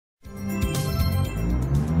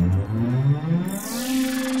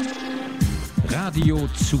Radio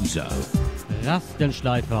ZuSa.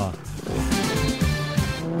 Rastenschleifer.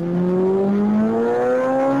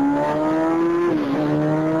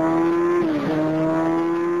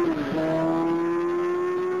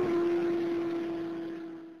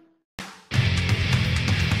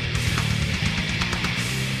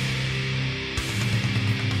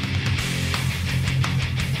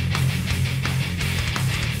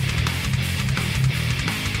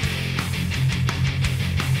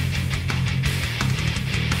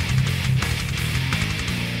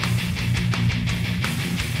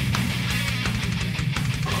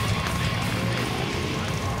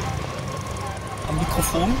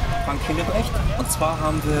 Und zwar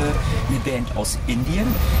haben wir eine Band aus Indien.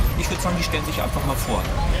 Ich würde sagen, die stellen sich einfach mal vor.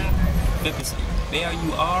 Where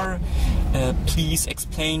you are, please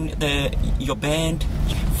explain your band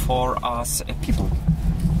for us people.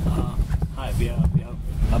 Hi,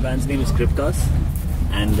 our band's name is Cryptos,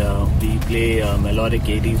 and we play melodic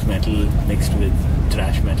 80s metal mixed with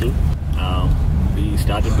thrash metal. We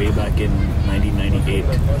started way back in 1998.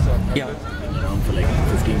 Yeah. Been around for like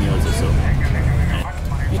 15 years or so.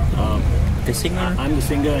 The singer? I'm the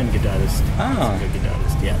singer and guitarist. Ah. Singer,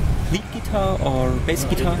 guitarist, yeah. Lead guitar or bass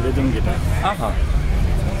guitar? Rhythm guitar. Aha.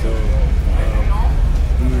 So,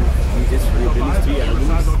 we released 3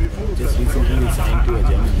 albums. Just recently we signed to a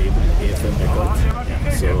German label, AFM Records.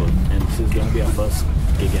 Yeah, so, and this is going to be our first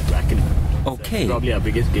gig at Wacken. Okay. Probably our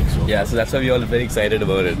biggest gig so. Yeah, so that's why we're all very excited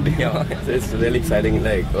about it. Yeah, so it's really exciting.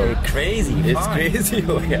 Like, crazy. It's crazy.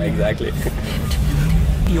 Oh, yeah, exactly.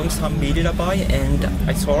 Die Jungs haben Mädel dabei, and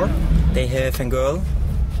I saw they have a girl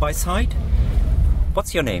by side.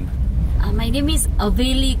 What's your name? My name is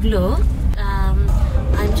Aveli Glow. I'm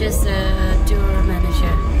just a tour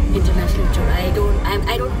manager, international tour.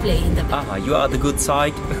 I don't play in the band. Aha, you are the good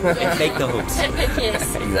side and make the hooks.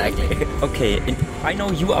 Yes. Exactly. Okay, and I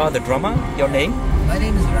know you are the drummer. Your name? My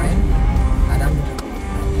name is Ryan, and I'm the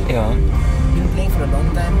drummer. Yeah. Been playing for a long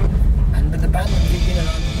time, and with the band we've been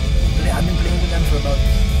around. I've been playing with them for about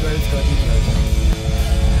 12, 13 years.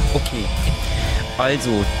 Okay, also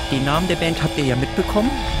den Namen der Band habt ihr ja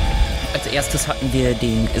mitbekommen. Als erstes hatten wir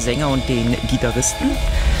den Sänger und den Gitarristen.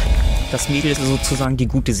 Das Mädel ist sozusagen die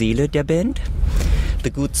gute Seele der Band.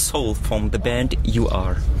 The good soul from the band you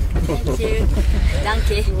are. Thank you.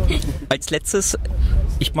 Danke. Als letztes,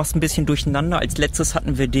 ich mach's ein bisschen durcheinander, als letztes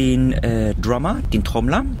hatten wir den Drummer, den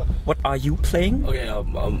Trommler. What are you playing? Okay,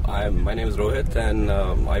 my name is Rohit, and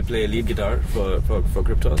I play lead guitar for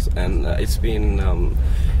Cryptos, and it's been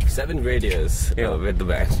 7 great years with the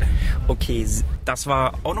band. Okay, das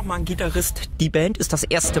war auch nochmal ein Gitarrist. Die Band ist das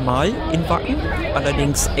erste Mal in Wacken.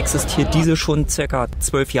 Allerdings existiert diese schon circa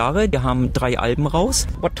 12 Jahre. Wir haben 3 Alben raus.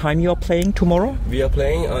 What time you are playing tomorrow? We are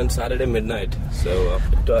playing on Saturday midnight, so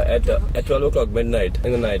at 12 o'clock midnight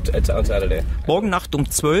in the night. It's on Saturday. Morgen Nacht um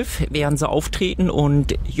 12 werden sie auftreten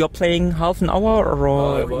und you're playing half an hour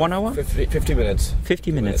or 1 hour? 50 minutes.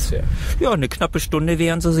 50 minutes. Yeah. Ja, eine knappe Stunde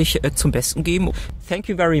werden sie sich zum Besten geben. Thank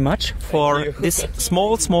you very much for this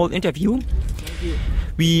small interview.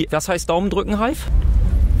 Was heißt Daumen drücken, Hive?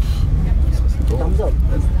 Thumbs up.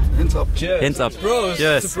 Hands up. Cheers. Hands up. Prost.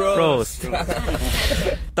 Yes, Prost.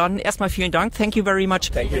 Dann erstmal vielen Dank. Thank you very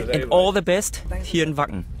much. Thank you very and all the best hier in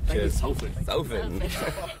Wacken. Cheers. Saufen.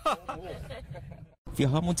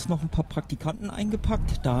 Wir haben uns noch ein paar Praktikanten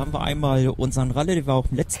eingepackt. Da haben wir einmal unseren Ralle, der war auch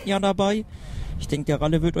im letzten Jahr dabei. Ich denke, der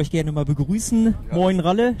Ralle wird euch gerne mal begrüßen. Ja. Moin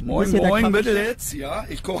Ralle. Moin, moin Mittelhetz. Ja,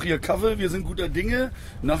 ich koche hier Kaffee. Wir sind guter Dinge.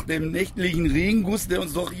 Nach dem nächtlichen Regenguss, der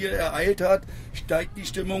uns doch hier ereilt hat, steigt die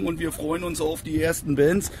Stimmung und wir freuen uns auf die ersten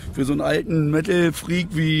Bands. Für so einen alten Metal-Freak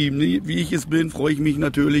wie ich es bin, freue ich mich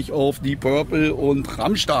natürlich auf die Purple und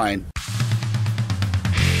Rammstein.